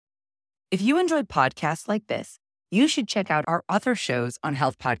If you enjoy podcasts like this, you should check out our other shows on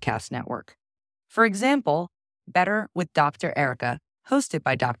Health Podcast Network. For example, Better with Dr. Erica, hosted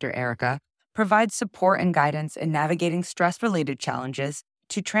by Dr. Erica, provides support and guidance in navigating stress-related challenges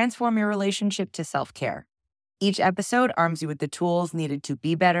to transform your relationship to self-care. Each episode arms you with the tools needed to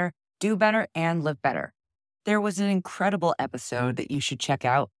be better, do better, and live better. There was an incredible episode that you should check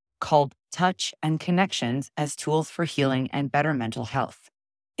out called Touch and Connections as Tools for Healing and Better Mental Health.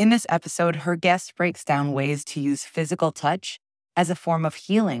 In this episode, her guest breaks down ways to use physical touch as a form of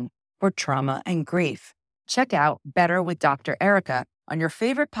healing for trauma and grief. Check out Better with Dr. Erica on your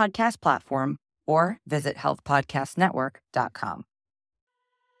favorite podcast platform or visit healthpodcastnetwork.com.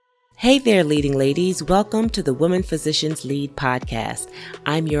 Hey there, leading ladies. Welcome to the Women Physicians Lead podcast.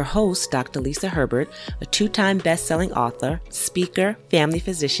 I'm your host, Dr. Lisa Herbert, a two-time best-selling author, speaker, family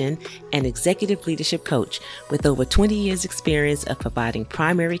physician, and executive leadership coach with over 20 years experience of providing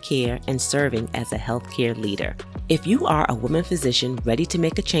primary care and serving as a healthcare leader. If you are a woman physician ready to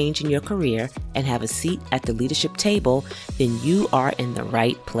make a change in your career and have a seat at the leadership table, then you are in the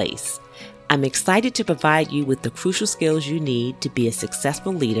right place. I'm excited to provide you with the crucial skills you need to be a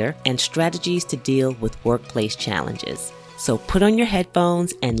successful leader and strategies to deal with workplace challenges. So put on your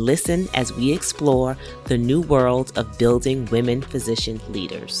headphones and listen as we explore the new world of building women physician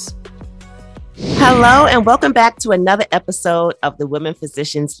leaders. Hello, and welcome back to another episode of the Women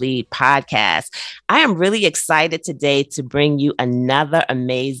Physicians Lead podcast. I am really excited today to bring you another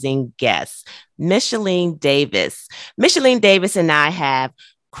amazing guest, Michellene Davis. Michellene Davis and I have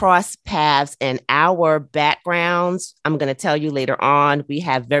cross paths in our backgrounds. I'm going to tell you later on, we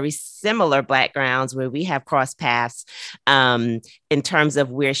have very similar backgrounds where we have cross paths in terms of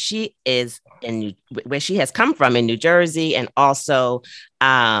where she is where she has come from in New Jersey, and also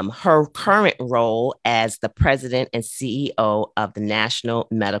her current role as the president and CEO of the National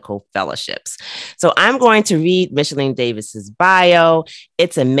Medical Fellowships. So I'm going to read Michellene Davis's bio.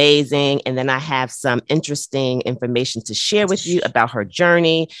 It's amazing. And then I have some interesting information to share with you about her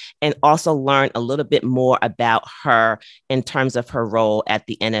journey and also learn a little bit more about her in terms of her role at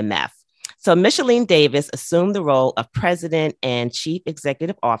the NMF. So Michellene Davis assumed the role of President and Chief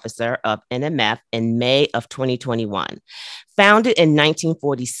Executive Officer of NMF in May of 2021. Founded in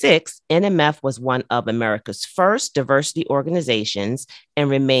 1946, NMF was one of America's first diversity organizations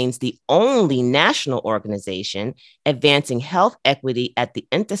and remains the only national organization advancing health equity at the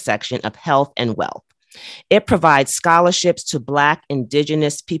intersection of health and wealth. It provides scholarships to Black,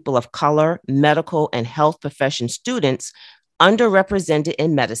 Indigenous, people of color, medical, and health profession students underrepresented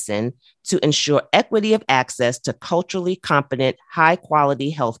in medicine to ensure equity of access to culturally competent,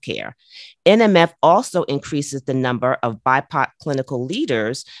 high-quality healthcare. NMF also increases the number of BIPOC clinical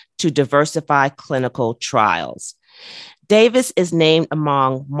leaders to diversify clinical trials. Davis is named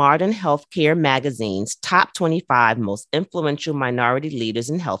among Modern Healthcare Magazine's top 25 most influential minority leaders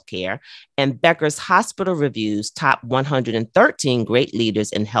in healthcare and Becker's Hospital Review's top 113 great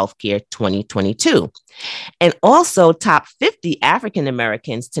leaders in healthcare 2022, and also top 50 African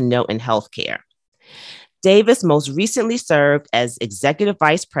Americans to know in healthcare. Davis most recently served as Executive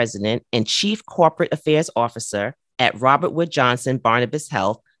Vice President and Chief Corporate Affairs Officer at Robert Wood Johnson Barnabas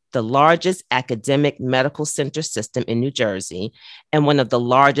Health, the largest academic medical center system in New Jersey and one of the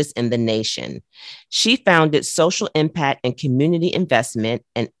largest in the nation. She founded social impact and community investment,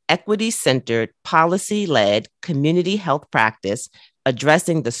 an equity-centered, policy-led community health practice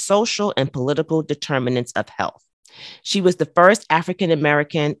addressing the social and political determinants of health. She was the first African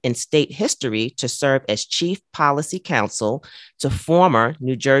American in state history to serve as Chief Policy Counsel to former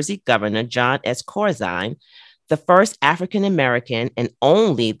New Jersey Governor John S. Corzine, the first African American and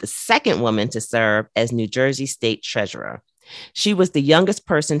only the second woman to serve as New Jersey State Treasurer. She was the youngest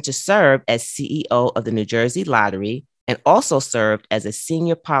person to serve as CEO of the New Jersey Lottery and also served as a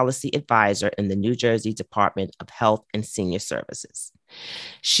senior policy advisor in the New Jersey Department of Health and Senior Services.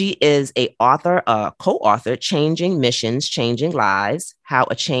 She is a co-author, Changing Missions, Changing Lives, How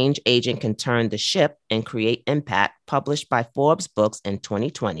a Change Agent Can Turn the Ship and Create Impact, published by Forbes Books in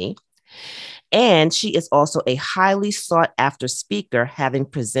 2020. And she is also a highly sought after speaker, having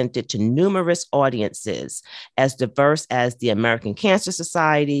presented to numerous audiences as diverse as the American Cancer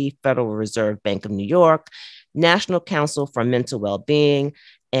Society, Federal Reserve Bank of New York, National Council for Mental Wellbeing,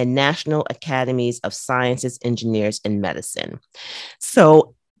 and National Academies of Sciences, Engineers, and Medicine.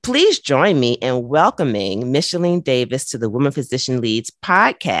 So please join me in welcoming Michellene Davis to the Women Physician Leads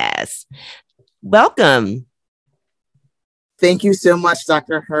podcast. Welcome. Thank you so much,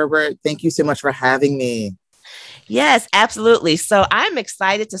 Dr. Herbert. Thank you so much for having me. Yes, absolutely. So I'm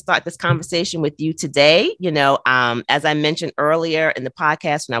excited to start this conversation with you today. As I mentioned earlier in the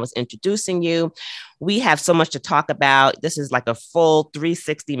podcast when I was introducing you, we have so much to talk about. This is like a full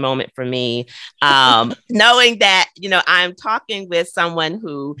 360 moment for me, knowing that, I'm talking with someone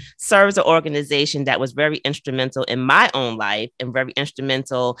who serves an organization that was very instrumental in my own life and very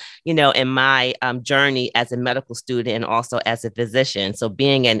instrumental, in my journey as a medical student and also as a physician. So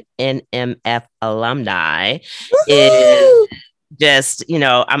being an NMF alumni is Woo-hoo! just,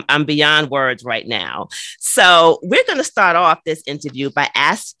 I'm beyond words right now. So we're going to start off this interview by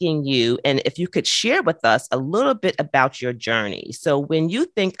asking you, and if you could share with us a little bit about your journey. So when you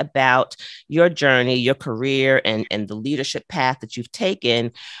think about your journey, your career, and the leadership path that you've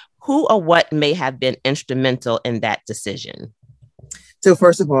taken, who or what may have been instrumental in that decision? So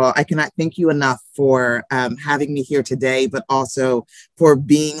first of all, I cannot thank you enough for having me here today, but also for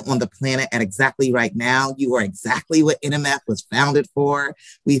being on the planet at exactly right now. You are exactly what NMF was founded for.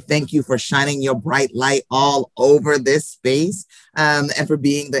 We thank you for shining your bright light all over this space and for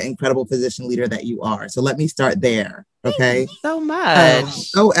being the incredible physician leader that you are. So let me start there. Okay. So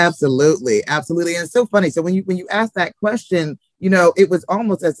much. Oh, absolutely. Absolutely. And it's so funny. So when you ask that question, it was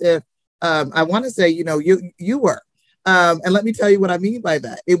almost as if I want to say, you were. And let me tell you what I mean by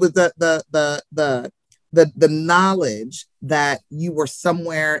that. It was the knowledge that you were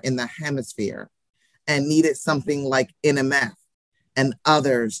somewhere in the hemisphere and needed something like NMF and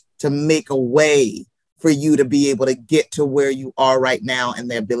others to make a way for you to be able to get to where you are right now and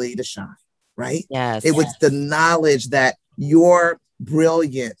the ability to shine, right? Yes. It was the knowledge that your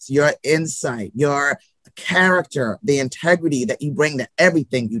brilliance, your insight, your character, the integrity that you bring to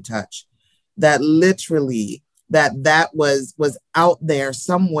everything you touch, that literally that was out there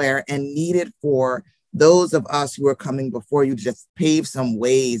somewhere and needed for those of us who are coming before you to just pave some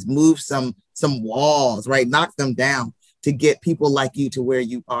ways, move some walls, right? Knock them down to get people like you to where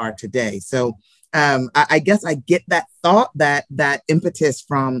you are today. So I guess I get that thought, that impetus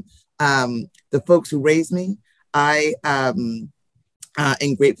from the folks who raised me. I am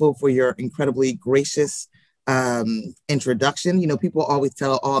grateful for your incredibly gracious introduction. People always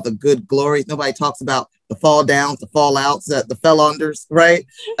tell all the good glories. Nobody talks about the fall downs, the fall outs, the fell unders, right?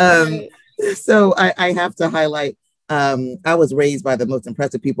 So I have to highlight, I was raised by the most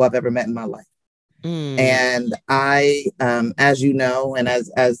impressive people I've ever met in my life. And I, as you know, and as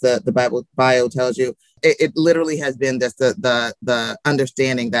the Bible bio tells you, it literally has been just the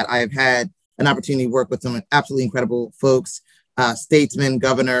understanding that I've had an opportunity to work with some absolutely incredible folks, statesmen,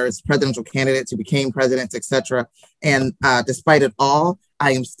 governors, presidential candidates who became presidents, etc. And despite it all,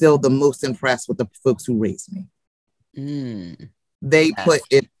 I am still the most impressed with the folks who raised me. They put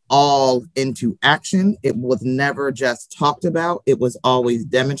it all into action. It was never just talked about. It was always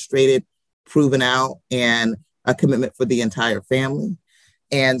demonstrated, proven out, and a commitment for the entire family.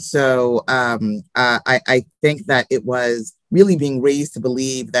 And so I think that it was really being raised to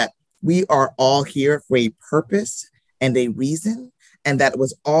believe that we are all here for a purpose and a reason, and that it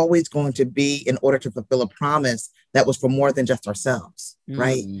was always going to be in order to fulfill a promise that was for more than just ourselves,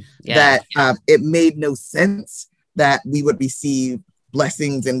 right? Yeah. That it made no sense that we would receive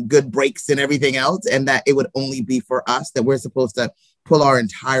blessings and good breaks and everything else, and that it would only be for us, that we're supposed to pull our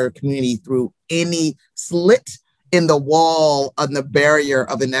entire community through any slit in the wall on the barrier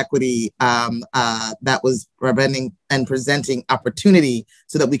of inequity that was preventing and presenting opportunity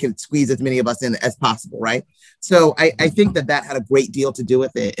so that we could squeeze as many of us in as possible, right? So I think that had a great deal to do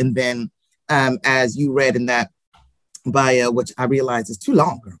with it. And then as you read in that bio, which I realize is too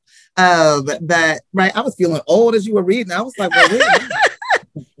long, girl, that, right, I was feeling old as you were reading. I was like, well, wait a minute.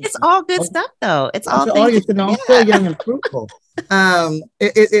 It's all good stuff, though. It's all the audience to know I'm still young and fruitful.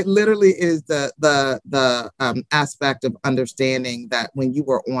 It literally is the aspect of understanding that when you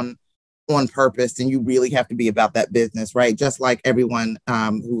are on purpose, and you really have to be about that business, right? Just like everyone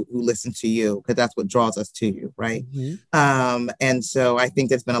who listens to you, because that's what draws us to you, right? And so I think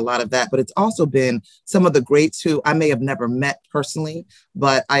there's been a lot of that, but it's also been some of the greats who I may have never met personally,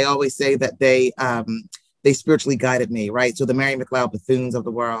 but I always say that they spiritually guided me, right? So the Mary McLeod Bethunes of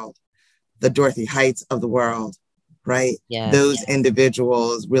the world, the Dorothy Heights of the world, right? Those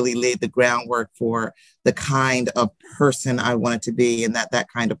individuals really laid the groundwork for the kind of person I wanted to be, and that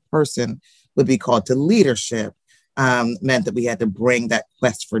kind of person would be called to leadership, meant that we had to bring that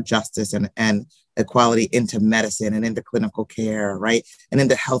quest for justice and equality into medicine and into clinical care, right? And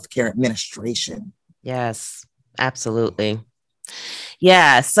into healthcare administration. Yes, absolutely.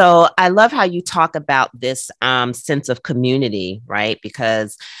 Yeah. So I love how you talk about this sense of community, right?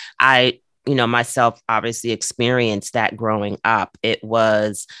 Because I myself obviously experienced that growing up. It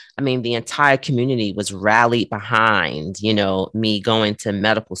was, the entire community was rallied behind, me going to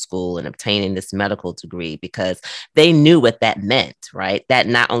medical school and obtaining this medical degree because they knew what that meant, right? That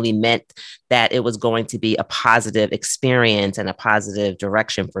not only meant that it was going to be a positive experience and a positive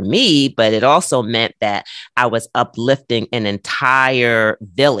direction for me, but it also meant that I was uplifting an entire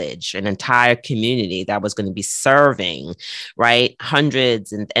village, an entire community that was going to be serving, right?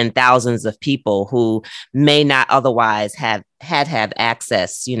 Hundreds and thousands of people who may not otherwise have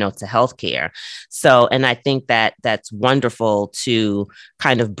access, to healthcare. So, and I think that that's wonderful to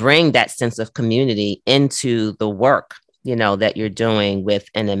kind of bring that sense of community into the work, that you're doing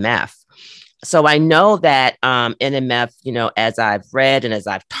with NMF. So I know that NMF, as I've read and as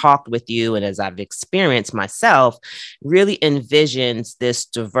I've talked with you and as I've experienced myself, really envisions this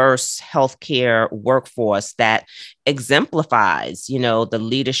diverse healthcare workforce that exemplifies, the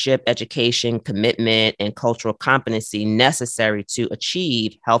leadership, education, commitment, and cultural competency necessary to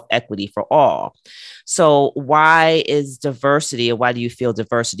achieve health equity for all. So why is diversity, or why do you feel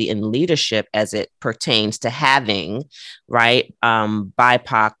diversity in leadership as it pertains to having, right,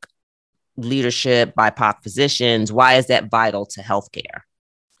 BIPOC leadership, BIPOC physicians? Why is that vital to healthcare?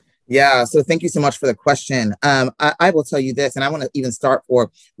 Yeah, so thank you so much for the question. I will tell you this, and I want to even start for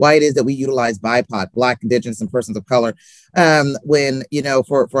why it is that we utilize BIPOC, Black, Indigenous, and persons of color. When,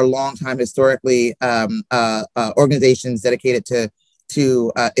 for a long time historically, organizations dedicated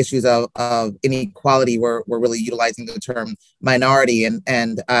to issues of inequality were really utilizing the term minority.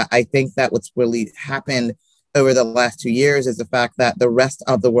 And I think that what's really happened over the last 2 years is the fact that the rest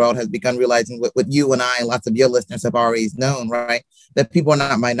of the world has begun realizing what you and I and lots of your listeners have always known, right? That people are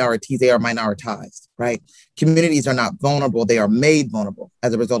not minorities, they are minoritized, right? Communities are not vulnerable, they are made vulnerable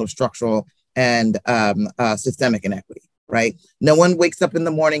as a result of structural and systemic inequity, right? No one wakes up in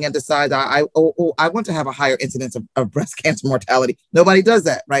the morning and decides, I want to have a higher incidence of breast cancer mortality. Nobody does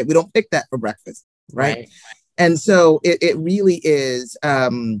that, right? We don't pick that for breakfast, right? And so it really is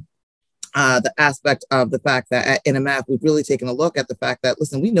the aspect of the fact that at NMF, we've really taken a look at the fact that,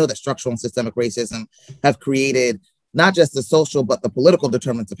 listen, we know that structural and systemic racism have created not just the social, but the political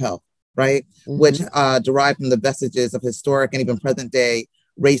determinants of health, right? Mm-hmm. Which derive from the vestiges of historic and even present day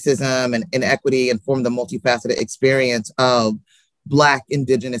racism and inequity, and form the multifaceted experience of Black,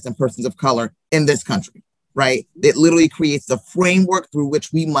 Indigenous, and persons of color in this country, right? It literally creates the framework through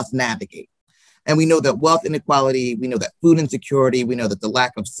which we must navigate. And we know that wealth inequality, we know that food insecurity, we know that the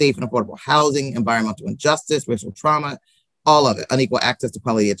lack of safe and affordable housing, environmental injustice, racial trauma, all of it, unequal access to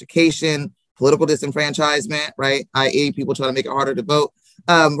quality education, political disenfranchisement, right? i.e. people trying to make it harder to vote,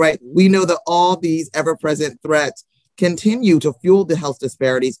 right? We know that all these ever-present threats continue to fuel the health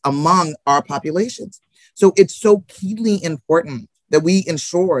disparities among our populations. So it's so keenly important that we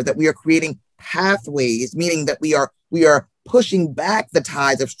ensure that we are creating pathways, meaning that we are pushing back the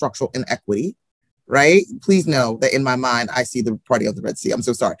tides of structural inequity, right? Please know that in my mind, I see the party of the Red Sea. I'm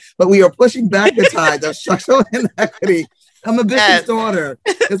so sorry. But we are pushing back the tides of structural inequity. I'm a bishop's daughter.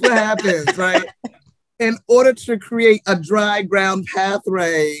 That's what happens, right? In order to create a dry ground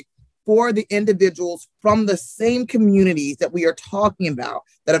pathway for the individuals from the same communities that we are talking about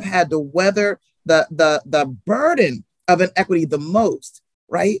that have had to weather the burden of inequity the most,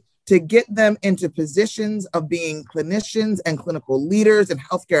 right? To get them into positions of being clinicians and clinical leaders and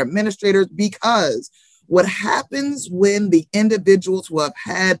healthcare administrators, because what happens when the individuals who have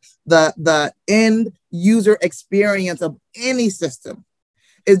had the end user experience of any system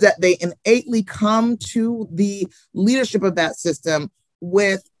is that they innately come to the leadership of that system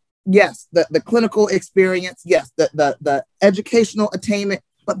with, yes, the clinical experience, yes, the educational attainment,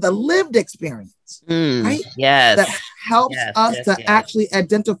 but the lived experience, right? Yes. That helps us to actually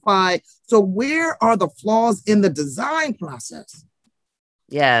identify, so where are the flaws in the design process?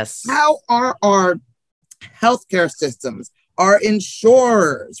 Yes. How are our healthcare systems, our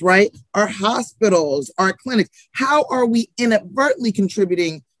insurers, right? Our hospitals, our clinics, how are we inadvertently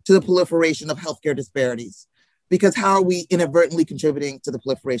contributing to the proliferation of healthcare disparities? Because how are we inadvertently contributing to the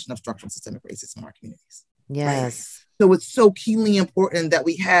proliferation of structural and systemic racism in our communities? Yes. Right? So it's so keenly important that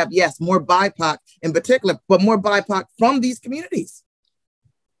we have, yes, more BIPOC in particular, but more BIPOC from these communities,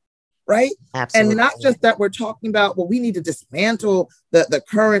 right? Absolutely. And not just that we're talking about, well, we need to dismantle the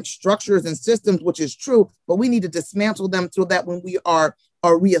current structures and systems, which is true, but we need to dismantle them so that when we are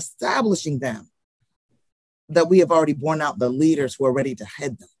reestablishing them, that we have already borne out the leaders who are ready to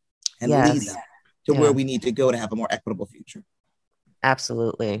head them and lead them to where we need to go to have a more equitable future.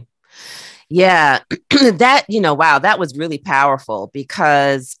 Absolutely. Yeah, that, wow, that was really powerful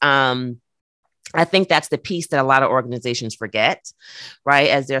because I think that's the piece that a lot of organizations forget, right?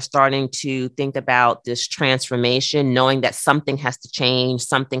 As they're starting to think about this transformation, knowing that something has to change,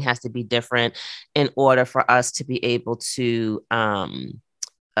 something has to be different in order for us to be able to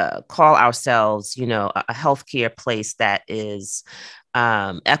call ourselves, a healthcare place that is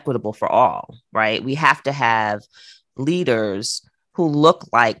equitable for all, right? We have to have leaders who look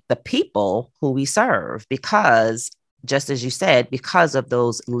like the people who we serve, because just as you said, because of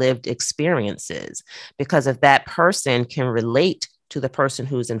those lived experiences, because if that person can relate to the person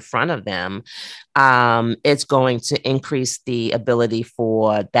who's in front of them, it's going to increase the ability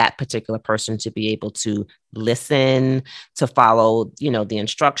for that particular person to be able to listen, to follow, the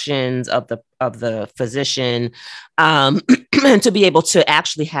instructions of the physician, and to be able to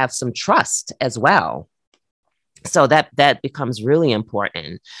actually have some trust as well. So that becomes really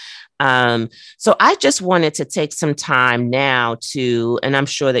important. So I just wanted to take some time now and I'm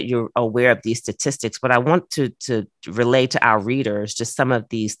sure that you're aware of these statistics, but I want to relay to our readers just some of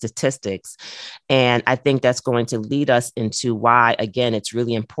these statistics. And I think that's going to lead us into why, again, it's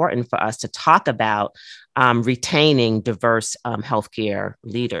really important for us to talk about retaining diverse healthcare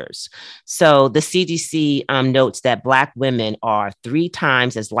leaders. So the CDC notes that Black women are 3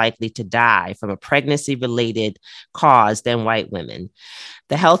 times as likely to die from a pregnancy-related cause than white women.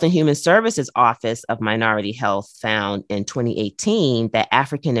 The Health and Human Services Office of Minority Health found in 2018 that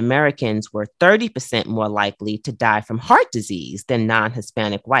African Americans were 30% more likely to die from heart disease than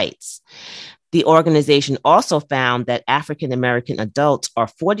non-Hispanic whites. The organization also found that African American adults are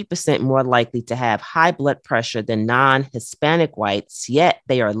 40% more likely to have high blood pressure than non-Hispanic whites, yet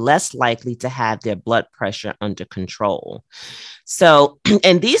they are less likely to have their blood pressure under control. So,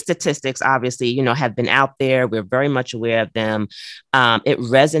 and these statistics, obviously, have been out there. We're very much aware of them. It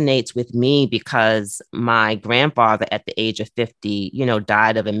resonates with me because my grandfather at the age of 50,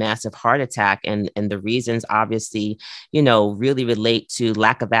 died of a massive heart attack. And the reasons obviously, really relate to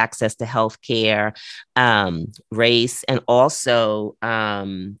lack of access to healthcare, race, and also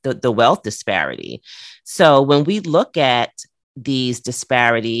the wealth disparity. So when we look at these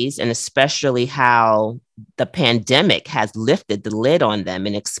disparities, and especially how the pandemic has lifted the lid on them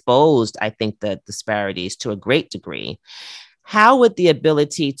and exposed, I think, the disparities to a great degree, how would the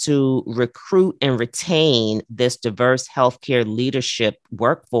ability to recruit and retain this diverse healthcare leadership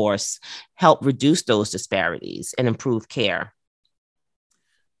workforce help reduce those disparities and improve care?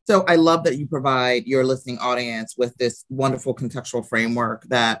 So I love that you provide your listening audience with this wonderful contextual framework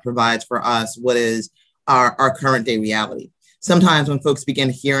that provides for us what is our current day reality. Sometimes when folks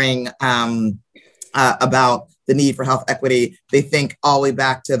begin hearing about the need for health equity, they think all the way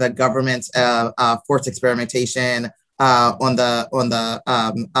back to the government's forced experimentation on the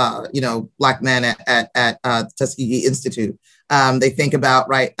Black men at Tuskegee Institute. They think about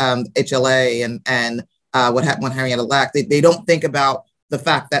HLA and what happened when Henrietta Lacks. They don't think about the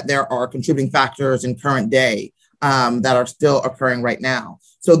fact that there are contributing factors in current day that are still occurring right now.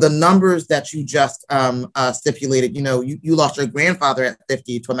 So the numbers that you just stipulated, you lost your grandfather at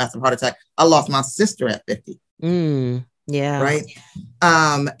 50 to a massive heart attack. I lost my sister at 50. Yeah. Right.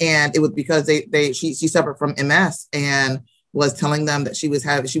 And it was because she suffered from MS and was telling them that she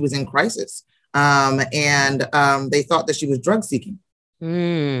was in crisis. And they thought that she was drug seeking.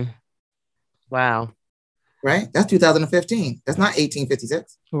 Wow. Right. That's 2015. That's not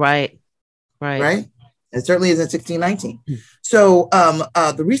 1856. Right. It certainly isn't 1619. So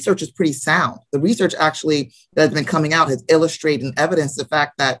the research is pretty sound. The research actually that has been coming out has illustrated and evidenced the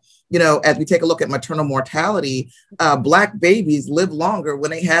fact that, as we take a look at maternal mortality, Black babies live longer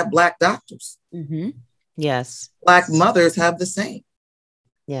when they have Black doctors. Mm-hmm. Yes. Black mothers have the same.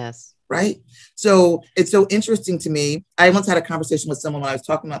 Yes. Right. So it's so interesting to me. I once had a conversation with someone when I was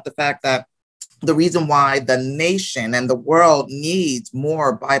talking about the fact that the reason why the nation and the world needs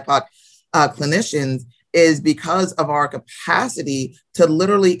more BIPOC clinicians is because of our capacity to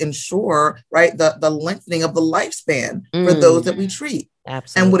literally ensure, the lengthening of the lifespan for those that we treat.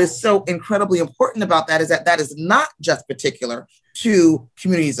 Absolutely. And what is so incredibly important about that is that is not just particular to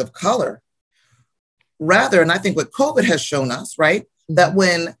communities of color. Rather, and I think what COVID has shown us, that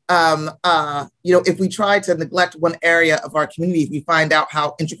when, if we try to neglect one area of our communities, we find out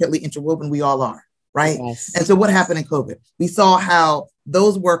how intricately interwoven we all are. Right. Yes. And so what happened in COVID? We saw how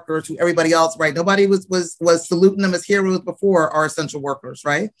those workers who everybody else, nobody was saluting them as heroes before, are essential workers,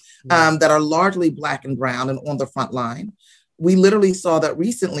 that are largely Black and brown and on the front line. We literally saw that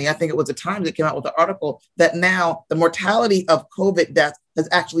recently. I think it was the Times that came out with the article that now the mortality of COVID deaths has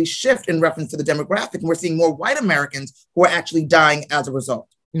actually shifted in reference to the demographic. And we're seeing more white Americans who are actually dying as a result.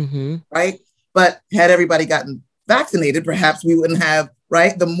 Mm-hmm. Right. But had everybody gotten vaccinated, perhaps we wouldn't have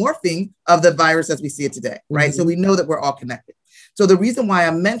right? The morphing of the virus as we see it today, right? Mm-hmm. So we know that we're all connected. So the reason why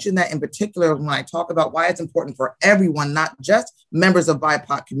I mentioned that in particular when I talk about why it's important for everyone, not just members of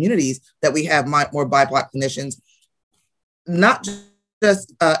BIPOC communities, that we have more BIPOC clinicians, not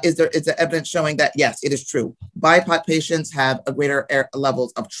just is there evidence showing that, yes, it is true. BIPOC patients have a greater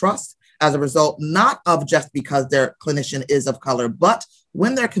levels of trust as a result, not of just because their clinician is of color, but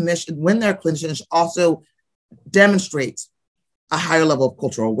when their clinicians also demonstrates a higher level of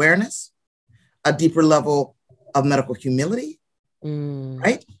cultural awareness, a deeper level of medical humility,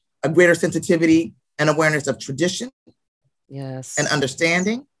 right? A greater sensitivity and awareness of tradition, yes, and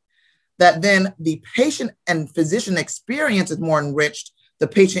understanding, that then the patient and physician experience is more enriched, the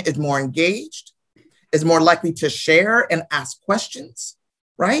patient is more engaged, is more likely to share and ask questions,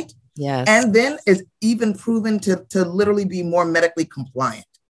 right? Yes. And then is even proven to literally be more medically compliant,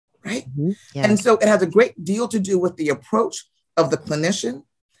 right? Mm-hmm. Yes. And so it has a great deal to do with the approach of the clinician.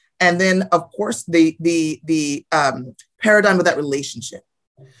 And then, of course, the paradigm of that relationship.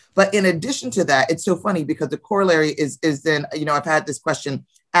 But in addition to that, it's so funny because the corollary is then, I've had this question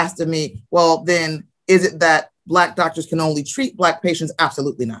asked of me, well, then is it that Black doctors can only treat Black patients?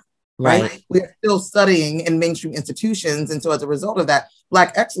 Absolutely not. Right? We are still studying in mainstream institutions. And so as a result of that,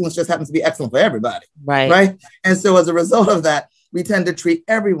 Black excellence just happens to be excellent for everybody. Right? And so as a result of that, we tend to treat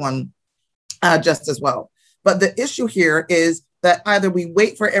everyone just as well. But the issue here is that either we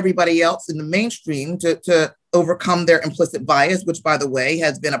wait for everybody else in the mainstream to overcome their implicit bias, which, by the way,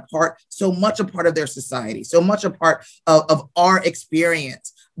 has been so much a part of their society, so much a part of our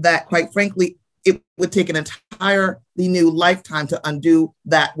experience that, quite frankly, it would take an entirely new lifetime to undo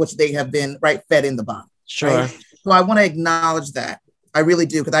that which they have been fed in the body. Sure. Right? So I want to acknowledge that. I really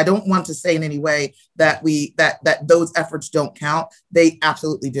do, because I don't want to say in any way that that those efforts don't count. They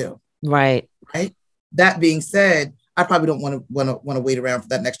absolutely do. Right. That being said, I probably don't want to wait around for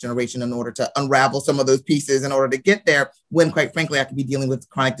that next generation in order to unravel some of those pieces in order to get there, when, quite frankly, I could be dealing with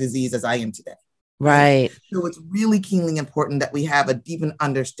chronic disease as I am today. Right. So it's really keenly important that we have a deepened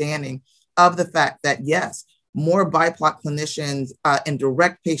understanding of the fact that, yes, more BIPOC clinicians in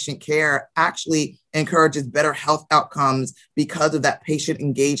direct patient care actually encourages better health outcomes because of that patient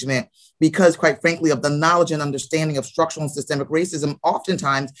engagement, because, quite frankly, of the knowledge and understanding of structural and systemic racism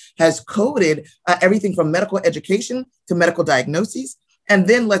oftentimes has coded everything from medical education to medical diagnoses. And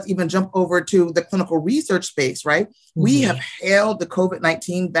then let's even jump over to the clinical research space, right? Mm-hmm. We have hailed the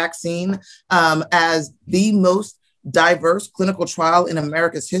COVID-19 vaccine as the most diverse clinical trial in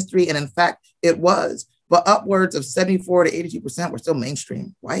America's history. And in fact, it was. But upwards of 74 to 82% were still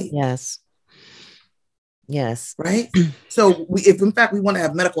mainstream white. Yes. Yes. Right? So if in fact we want to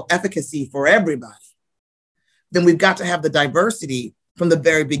have medical efficacy for everybody, then we've got to have the diversity from the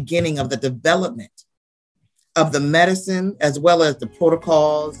very beginning of the development of the medicine, as well as the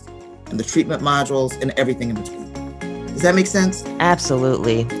protocols and the treatment modules and everything in between. Does that make sense?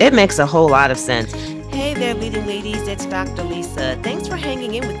 Absolutely. It makes a whole lot of sense. Hey there, leading ladies. It's Dr. Lisa. Thanks for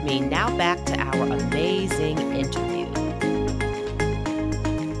hanging in with me. Now back to our amazing interview.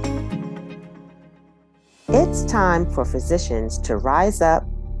 It's time for physicians to rise up,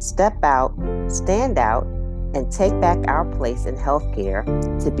 step out, stand out, and take back our place in healthcare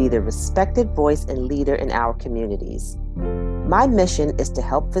to be the respected voice and leader in our communities. My mission is to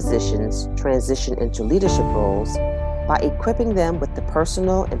help physicians transition into leadership roles by equipping them with the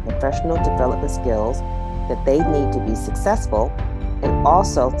personal and professional development skills that they need to be successful, and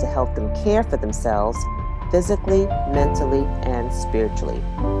also to help them care for themselves physically, mentally, and spiritually.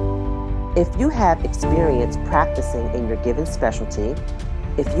 If you have experience practicing in your given specialty,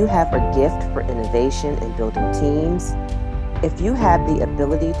 if you have a gift for innovation and building teams, if you have the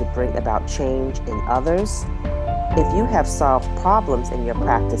ability to bring about change in others, if you have solved problems in your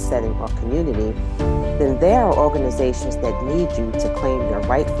practice setting or community, then there are organizations that need you to claim your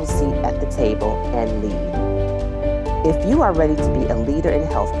rightful seat at the table and lead. If you are ready to be a leader in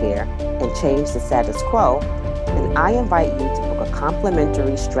healthcare and change the status quo, then I invite you to book a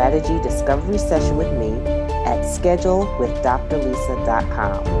complimentary strategy discovery session with me at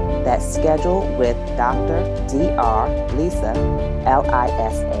schedulewithdrlisa.com. That's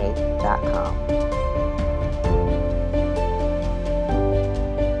schedulewithdrlisa.com.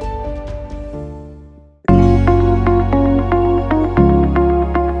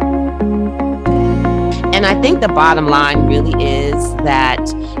 And I think the bottom line really is that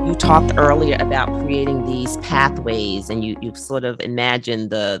you talked earlier about creating these pathways, and you sort of imagined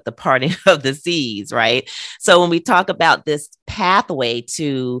the parting of the seas, right? So when we talk about this pathway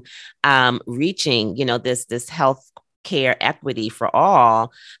to reaching, this health care equity for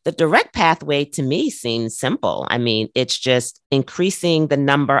all, the direct pathway to me seems simple. I mean, it's just increasing the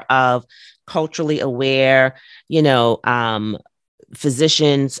number of culturally aware,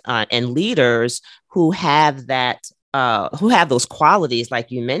 physicians and leaders who have who have those qualities,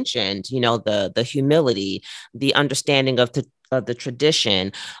 like you mentioned, the humility, the understanding of the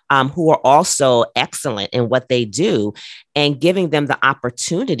tradition, who are also excellent in what they do, and giving them the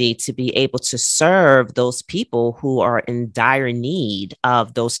opportunity to be able to serve those people who are in dire need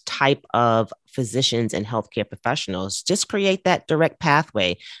of those type of physicians and healthcare professionals. Just create that direct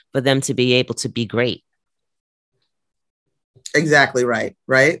pathway for them to be able to be great. Exactly right.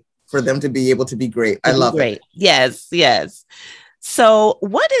 Right. For them to be able to be great. I love it. Yes, yes. So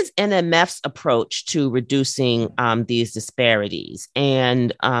what is NMF's approach to reducing these disparities?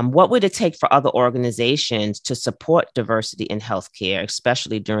 And what would it take for other organizations to support diversity in healthcare,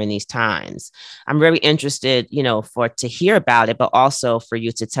 especially during these times? I'm very interested, to hear about it, but also for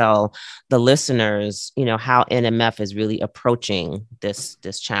you to tell the listeners, how NMF is really approaching this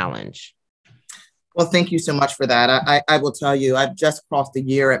challenge. Well, thank you so much for that. I will tell you, I've just crossed a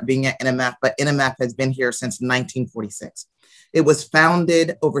year at being at NMF, but NMF has been here since 1946. It was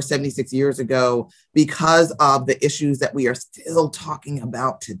founded over 76 years ago because of the issues that we are still talking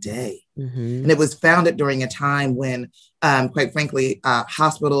about today. Mm-hmm. And it was founded during a time when, quite frankly,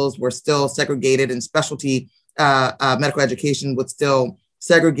 hospitals were still segregated and specialty medical education was still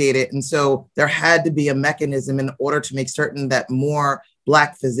segregated. And so there had to be a mechanism in order to make certain that more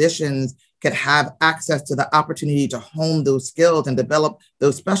Black physicians could have access to the opportunity to hone those skills and develop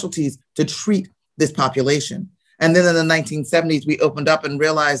those specialties to treat this population. And then in the 1970s, we opened up and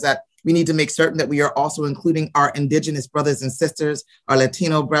realized that we need to make certain that we are also including our Indigenous brothers and sisters, our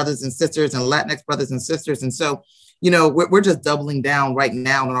Latino brothers and sisters, and Latinx brothers and sisters. And so, we're just doubling down right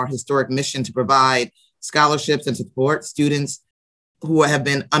now on our historic mission to provide scholarships and support students who have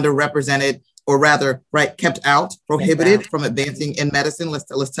been underrepresented, or rather, kept out, prohibited from advancing in medicine.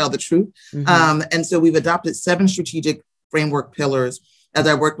 Let's tell the truth. Mm-hmm. And so we've adopted 7 strategic framework pillars as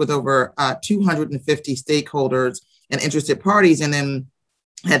I worked with over 250 stakeholders and interested parties, and then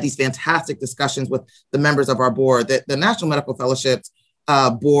had these fantastic discussions with the members of our board. The National Medical Fellowships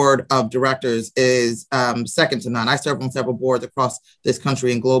Board of Directors is second to none. I serve on several boards across this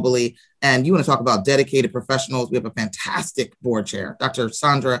country and globally. And you want to talk about dedicated professionals. We have a fantastic board chair, Dr.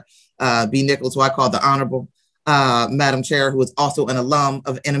 Sandra B. Nichols, who I call the Honorable Madam Chair, who is also an alum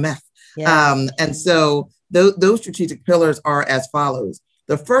of NMF. Yeah. And so those strategic pillars are as follows.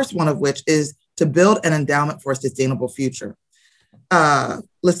 The first one of which is to build an endowment for a sustainable future.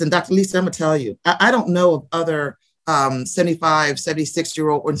 Listen, Dr. Lisa, I'm going to tell you, I don't know of other 75,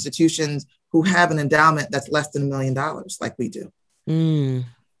 76-year-old institutions who have an endowment that's less than $1 million like we do.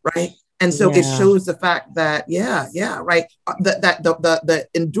 Right. And so it shows the fact that, right, that the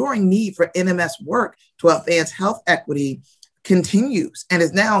enduring need for NMS work to advance health equity continues and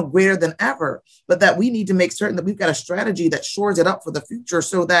is now greater than ever, but that we need to make certain that we've got a strategy that shores it up for the future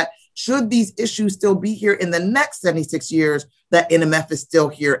so that should these issues still be here in the next 76 years, that NMF is still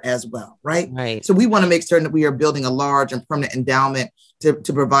here as well, right? So we want to make certain that we are building a large and permanent endowment to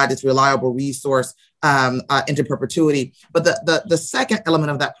provide this reliable resource into perpetuity. But the second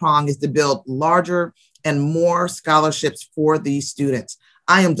element of that prong is to build larger and more scholarships for these students.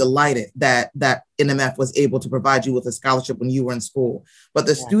 I am delighted that NMF was able to provide you with a scholarship when you were in school. But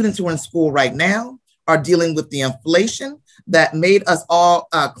the students who are in school right now are dealing with the inflation that made us all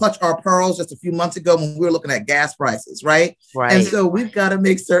clutch our pearls just a few months ago when we were looking at gas prices, right? And so we've got to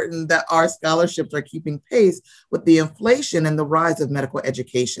make certain that our scholarships are keeping pace with the inflation and the rise of medical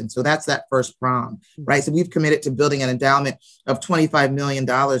education. So that's that first prong, right? So we've committed to building an endowment of $25 million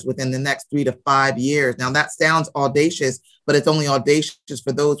within the next 3 to 5 years. Now that sounds audacious, but it's only audacious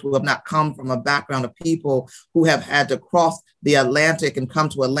for those who have not come from a background of people who have had to cross the Atlantic and come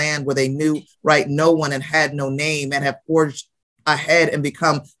to a land where they knew, no one and had no name, and have forged ahead and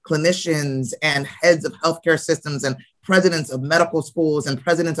become clinicians and heads of healthcare systems and presidents of medical schools and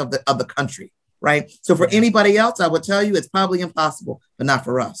presidents of the country, right? So for anybody else, I would tell you it's probably impossible, but not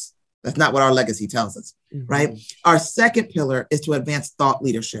for us. That's not what our legacy tells us, right? Our second pillar is to advance thought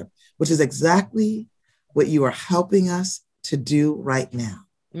leadership, which is exactly what you are helping us to do right now.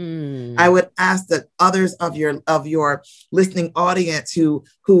 I would ask that others of your listening audience who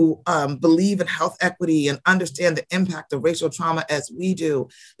believe in health equity and understand the impact of racial trauma as we do,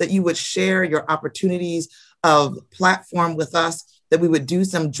 that you would share your opportunities of platform with us, that we would do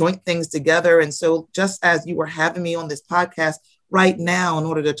some joint things together. And so just as you were having me on this podcast right now, in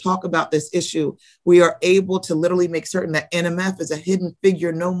order to talk about this issue, we are able to literally make certain that NMF is a hidden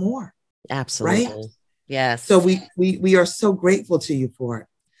figure no more. Absolutely. Right? Yes. So we are so grateful to you for it.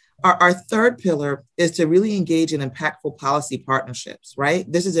 Our third pillar is to really engage in impactful policy partnerships,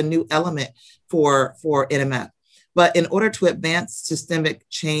 right? This is a new element for NMF. But in order to advance systemic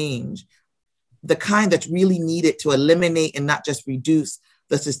change, the kind that's really needed to eliminate and not just reduce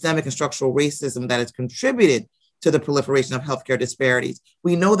the systemic and structural racism that has contributed to the proliferation of healthcare disparities,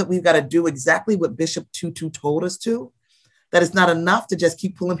 we know that we've got to do exactly what Bishop Tutu told us to, that it's not enough to just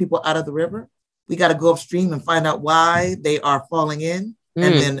keep pulling people out of the river. We got to go upstream and find out why they are falling in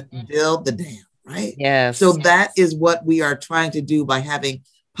and then build the dam, right? Yes. So that is what we are trying to do by having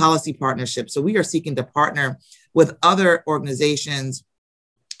policy partnerships. So we are seeking to partner with other organizations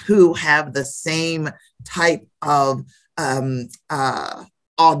who have the same type of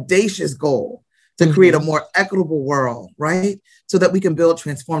audacious goal to create a more equitable world, right? So that we can build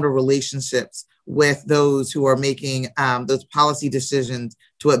transformative relationships with those who are making those policy decisions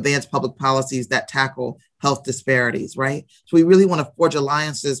to advance public policies that tackle health disparities, right? So we really want to forge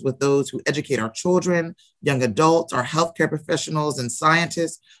alliances with those who educate our children, young adults, our healthcare professionals and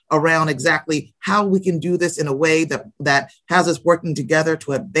scientists around exactly how we can do this in a way that has us working together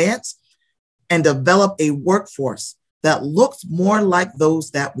to advance and develop a workforce that looks more like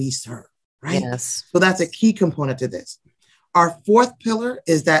those that we serve, right? Yes. So that's a key component to this. Our fourth pillar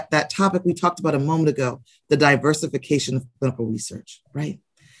is that topic we talked about a moment ago, the diversification of clinical research, right?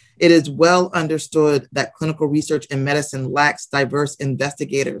 It is well understood that clinical research in medicine lacks diverse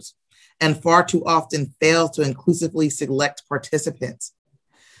investigators and far too often fails to inclusively select participants.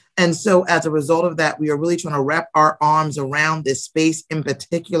 And so as a result of that, we are really trying to wrap our arms around this space in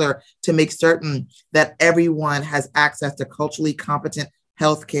particular to make certain that everyone has access to culturally competent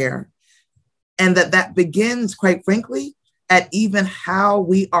healthcare. And that begins, quite frankly, at even how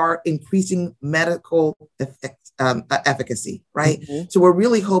we are increasing medical efficacy, right? So we're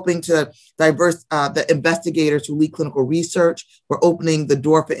really hoping to diverse the investigators who lead clinical research. We're opening the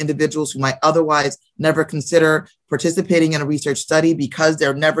door for individuals who might otherwise never consider participating in a research study because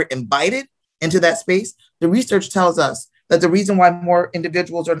they're never invited into that space. The research tells us that the reason why more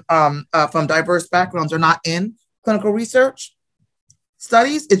individuals are from diverse backgrounds are not in clinical research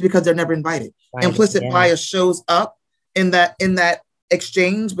studies is because they're never invited. Right. Implicit bias shows up in that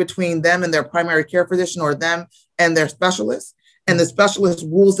exchange between them and their primary care physician or them and their specialist, and the specialist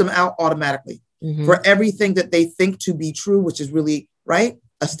rules them out automatically for everything that they think to be true, which is really, right,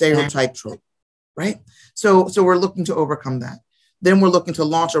 a stereotype trope, right? So we're looking to overcome that. Then we're looking to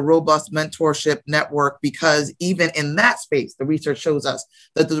launch a robust mentorship network, because even in that space, the research shows us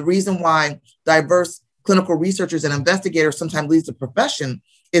that the reason why diverse clinical researchers and investigators sometimes leave the profession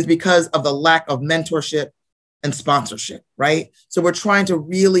is because of the lack of mentorship and sponsorship, right? So we're trying to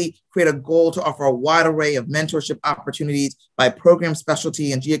really create a goal to offer a wide array of mentorship opportunities by program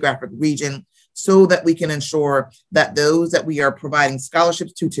specialty and geographic region, so that we can ensure that those that we are providing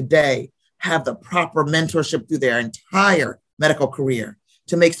scholarships to today have the proper mentorship through their entire medical career,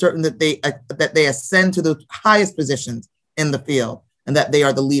 to make certain that they ascend to the highest positions in the field and that they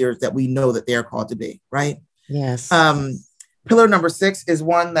are the leaders that we know that they are called to be, right? Yes. Pillar number 6 is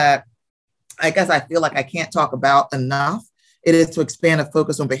one that I guess I feel like I can't talk about enough. It is to expand a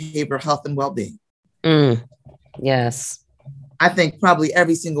focus on behavioral health and well-being. Yes. I think probably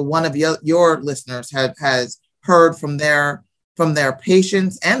every single one of your listeners has heard from their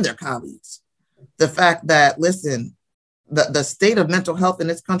patients and their colleagues the fact that, listen, the state of mental health in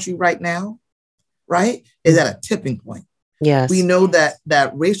this country right now, right, is at a tipping point. Yes. We know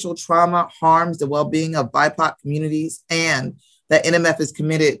that racial trauma harms the well-being of BIPOC communities, and that NMF is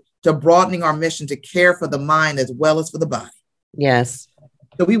committed to broadening our mission to care for the mind as well as for the body. Yes.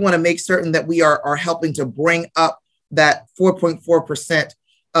 So we want to make certain that we are helping to bring up that 4.4%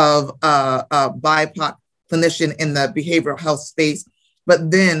 of BIPOC clinician in the behavioral health space. But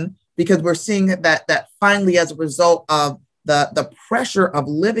then, because we're seeing that finally, as a result of the pressure of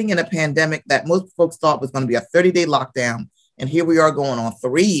living in a pandemic that most folks thought was going to be a 30-day lockdown, and here we are going on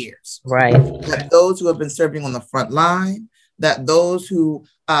 3 years. Right. That those who have been serving on the front line, that those who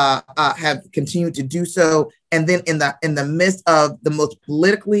have continued to do so, and then in the midst of the most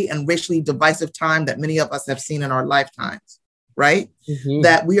politically and racially divisive time that many of us have seen in our lifetimes, right?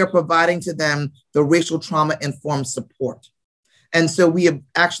 That we are providing to them the racial trauma-informed support. And so we have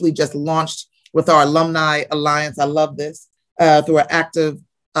actually just launched with our Alumni Alliance, I love this, through our active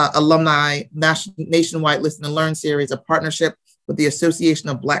alumni nationwide Listen and Learn series, a partnership with the Association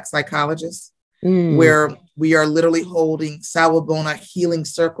of Black Psychologists, where we are literally holding Sawubona healing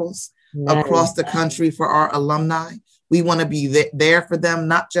circles across the country for our alumni, We want to be there for them,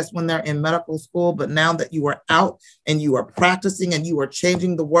 not just when they're in medical school, but now that you are out and you are practicing and you are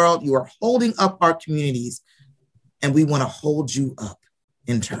changing the world, you are holding up our communities, and we want to hold you up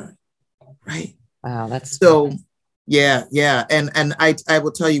in turn, right? Wow, that's so, yeah. And I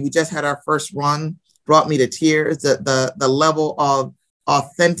will tell you, we just had our first run, brought me to tears. The level of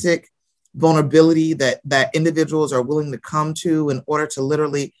authentic vulnerability that individuals are willing to come to in order to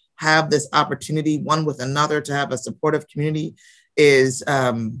literally have this opportunity, one with another, to have a supportive community is,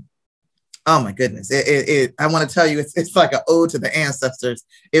 oh my goodness. I want to tell you, it's like an ode to the ancestors.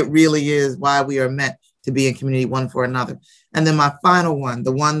 It really is why we are meant to be in community one for another. And then my final one,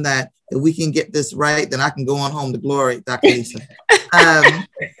 the one that if we can get this right, then I can go on home to glory, Dr. Lisa.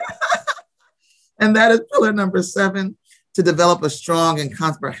 And that is pillar number 7, to develop a strong and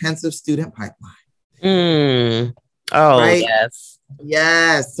comprehensive student pipeline. Oh, right? yes.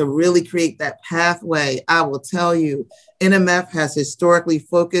 Yes, to really create that pathway. I will tell you, NMF has historically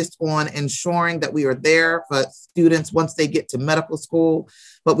focused on ensuring that we are there for students once they get to medical school.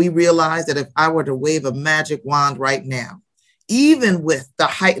 But we realize that if I were to wave a magic wand right now, even with the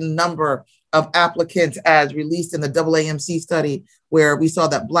heightened number of applicants as released in the AAMC study, where we saw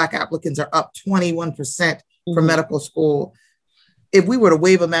that Black applicants are up 21% for medical school, if we were to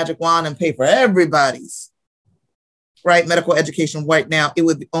wave a magic wand and pay for everybody's medical education right now, it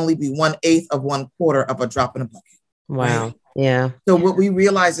would only be 1/8 of 1/4 of a drop in a bucket. Wow. Right? Yeah. So what we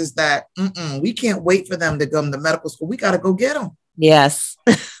realize is that we can't wait for them to come to medical school. We got to go get them. Yes.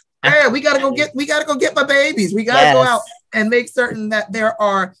 Yeah, we got to go get my babies. We got to go out and make certain that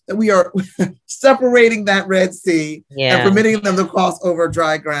we are separating that Red Sea and permitting them to cross over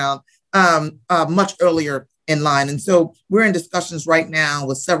dry ground much earlier in line. And so we're in discussions right now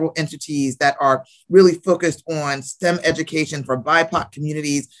with several entities that are really focused on STEM education for BIPOC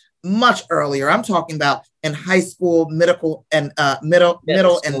communities much earlier. I'm talking about in high school, middle and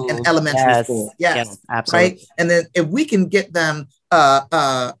elementary school. Yes, absolutely. Right. And then if we can get them,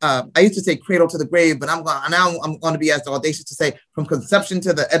 I used to say cradle to the grave, but I'm going to be as audacious to say from conception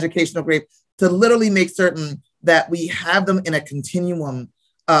to the educational grave, to literally make certain that we have them in a continuum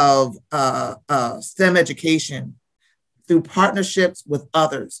of STEM education through partnerships with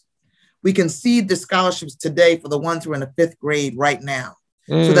others. We can seed the scholarships today for the ones who are in the 5th grade right now,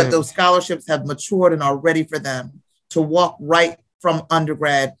 so that those scholarships have matured and are ready for them to walk right from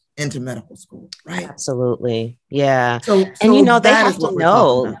undergrad into medical school. Right. Absolutely. Yeah. So they have to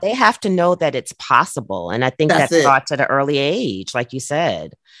know. They have to know that it's possible. And I think that's taught at an early age, like you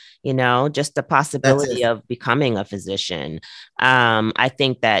said. Just the possibility of becoming a physician. I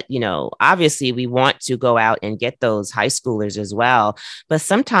think that, obviously we want to go out and get those high schoolers as well, but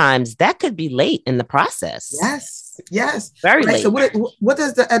sometimes that could be late in the process. Yes. Very late. So what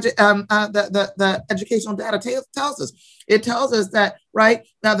does the educational data tells us? It tells us that right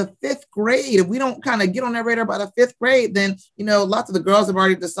now, the 5th grade, if we don't kind of get on that radar by the 5th grade, then, lots of the girls have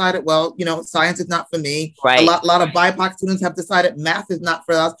already decided, well, science is not for me. Right. A lot of BIPOC students have decided math is not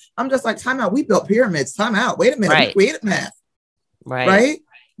for us. I'm just like, time out. We built pyramids. Time out. Wait a minute. Right. We created math. Right.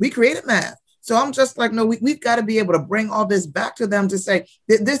 We created math. So I'm just like, no, we've got to be able to bring all this back to them to say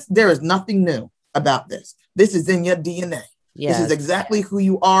there is nothing new about this. This is in your DNA. Yes. This is exactly who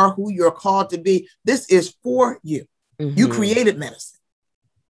you are, who you're called to be. This is for you. Mm-hmm. You created medicine.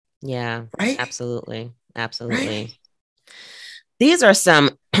 Yeah, right. Absolutely. Right? These are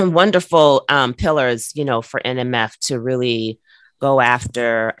some wonderful pillars, for NMF to really go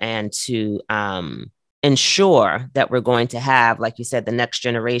after and to ensure that we're going to have, like you said, the next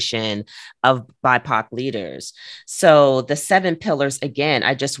generation of BIPOC leaders. So the 7 pillars, again,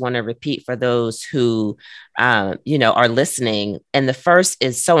 I just want to repeat for those who, are listening. And the first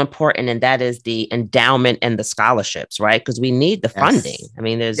is so important, and that is the endowment and the scholarships, right? Because we need the funding. I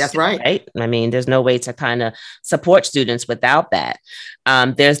mean, that's right. I mean, there's no way to kind of support students without that.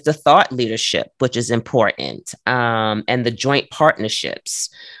 There's the thought leadership, which is important, and the joint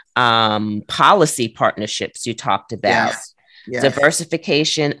partnerships. Policy partnerships you talked about,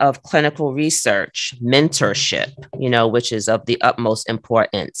 diversification of clinical research, mentorship, which is of the utmost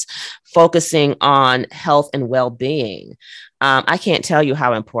importance, focusing on health and well-being. I can't tell you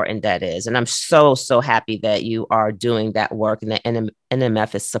how important that is. And I'm so happy that you are doing that work and that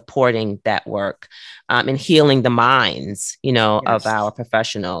NMF is supporting that work and healing the minds, of our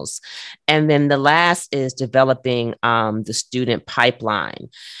professionals. And then the last is developing the student pipeline.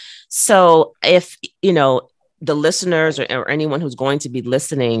 So if, the listeners or anyone who's going to be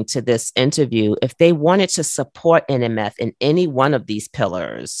listening to this interview, if they wanted to support NMF in any one of these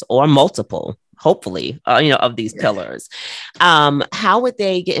pillars or multiple, hopefully, of these pillars. How would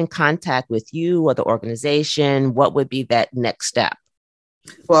they get in contact with you or the organization? What would be that next step?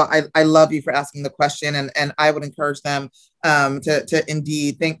 Well, I love you for asking the question, and I would encourage them to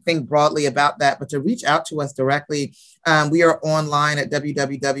indeed think broadly about that, but to reach out to us directly. We are online at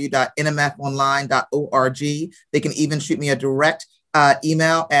www.nmfonline.org. They can even shoot me a direct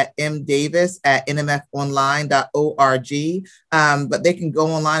email at mdavis@nmfonline.org. But they can go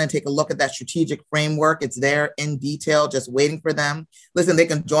online and take a look at that strategic framework. It's there in detail, just waiting for them. Listen, they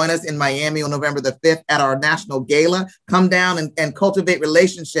can join us in Miami on November the 5th at our national gala. Come down and cultivate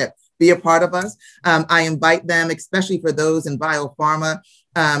relationship. Be a part of us. I invite them, especially for those in biopharma,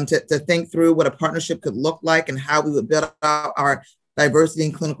 to think through what a partnership could look like and how we would build out our diversity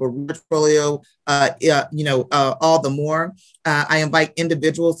and clinical portfolio, all the more. I invite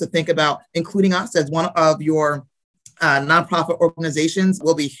individuals to think about including us as one of your nonprofit organizations.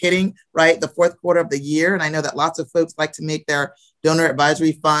 Will be hitting the fourth quarter of the year. And I know that lots of folks like to make their donor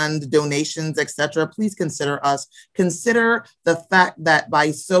advisory fund donations, etc. Please consider us. Consider the fact that by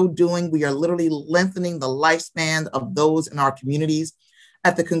so doing, we are literally lengthening the lifespan of those in our communities.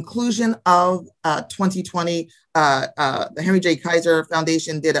 At the conclusion of 2020, the Henry J. Kaiser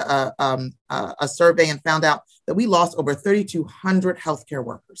Foundation did a survey and found out that we lost over 3,200 healthcare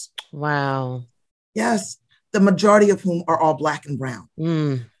workers. Wow. Yes, the majority of whom are all Black and brown.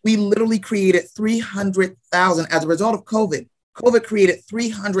 We literally created 300,000 as a result of COVID. COVID created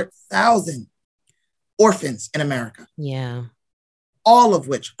 300,000 orphans in America. Yeah. All of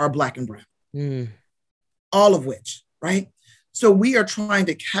which are Black and brown. All of which, right? So we are trying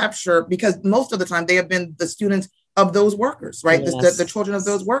to capture, because most of the time they have been the students of those workers, right? Yes. The children of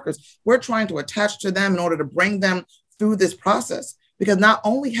those workers. We're trying to attach to them in order to bring them through this process, because not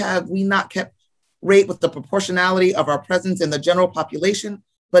only have we not kept rate with the proportionality of our presence in the general population,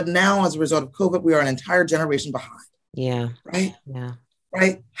 but now as a result of COVID, we are an entire generation behind. Yeah. Right? Yeah.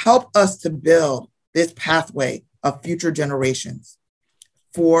 Right? Help us to build this pathway of future generations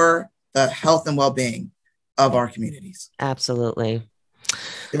for the health and well-being of our communities. Absolutely.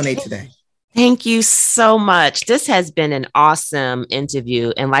 Donate today. Thank you so much. This has been an awesome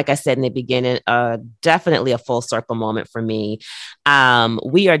interview. And like I said in the beginning, definitely a full circle moment for me.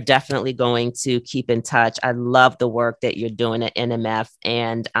 We are definitely going to keep in touch. I love the work that you're doing at NMF.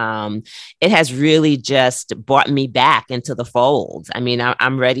 And it has really just brought me back into the fold. I mean,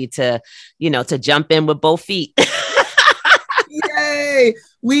 I'm ready to jump in with both feet. Yay!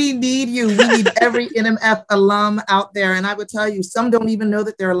 We need you. We need every NMF alum out there. And I would tell you, some don't even know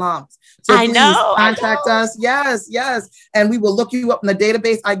that they're alums. So please contact us. Yes, yes. And we will look you up in the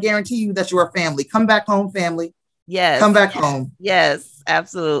database. I guarantee you that you're a family. Come back home, family. Yes. Come back home. Yes,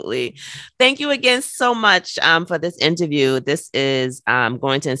 absolutely. Thank you again so much for this interview. This is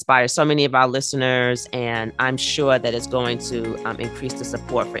going to inspire so many of our listeners, and I'm sure that it's going to increase the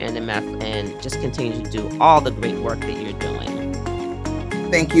support for NMF and just continue to do all the great work that you're doing.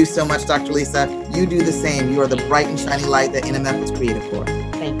 Thank you so much, Dr. Lisa. You do the same. You are the bright and shining light that NMF was created for.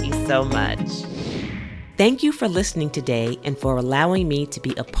 Thank you so much. Thank you for listening today and for allowing me to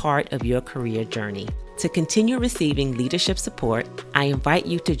be a part of your career journey. To continue receiving leadership support, I invite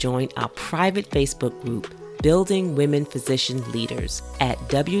you to join our private Facebook group, Building Women Physician Leaders, at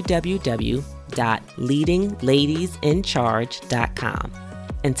www.leadingladiesinCharge.com.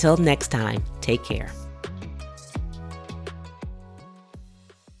 Until next time, take care.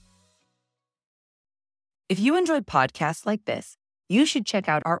 If you enjoyed podcasts like this, you should check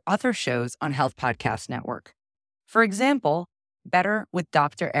out our other shows on Health Podcast Network. For example, Better with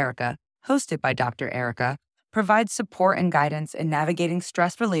Dr. Erica, hosted by Dr. Erica, provides support and guidance in navigating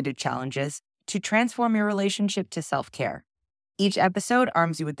stress-related challenges to transform your relationship to self-care. Each episode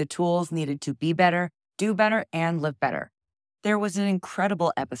arms you with the tools needed to be better, do better, and live better. There was an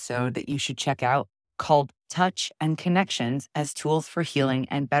incredible episode that you should check out called Touch and Connections as Tools for Healing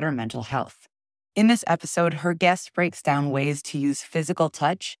and Better Mental Health. In this episode, her guest breaks down ways to use physical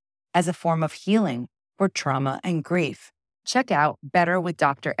touch as a form of healing for trauma and grief. Check out Better with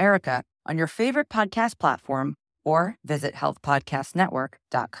Dr. Erica on your favorite podcast platform or visit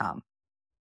healthpodcastnetwork.com.